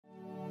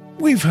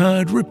we've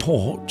heard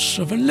reports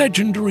of a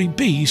legendary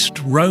beast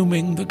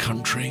roaming the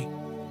country.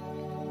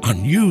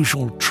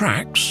 Unusual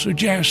tracks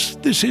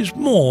suggest this is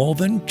more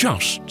than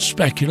just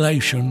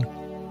speculation.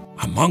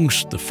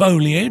 Amongst the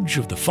foliage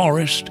of the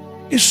forest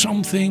is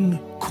something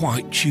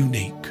quite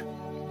unique.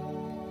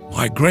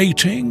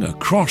 Migrating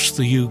across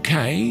the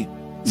UK,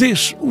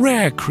 this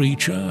rare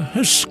creature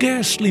has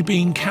scarcely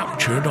been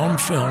captured on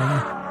film.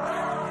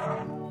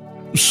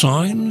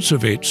 Signs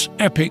of its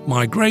epic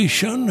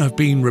migration have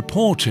been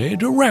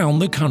reported around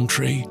the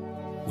country,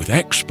 with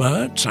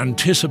experts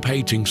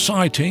anticipating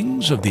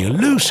sightings of the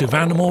elusive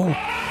animal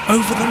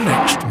over the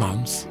next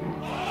month.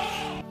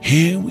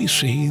 Here we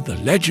see the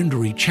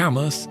legendary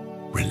chammoth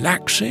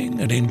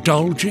relaxing and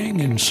indulging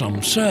in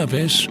some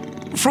service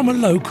from a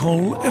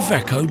local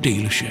IVECO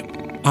dealership.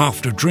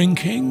 After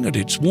drinking at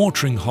its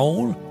watering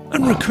hole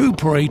and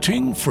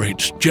recuperating for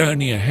its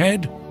journey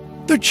ahead,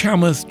 the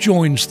chammoth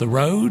joins the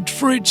road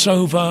for its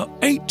over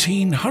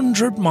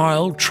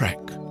 1,800-mile trek.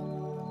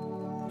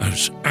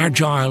 As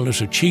agile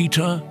as a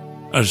cheetah,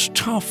 as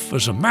tough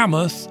as a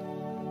mammoth,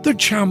 the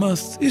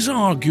chammoth is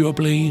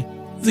arguably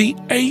the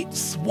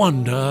 8th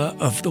wonder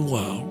of the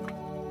world.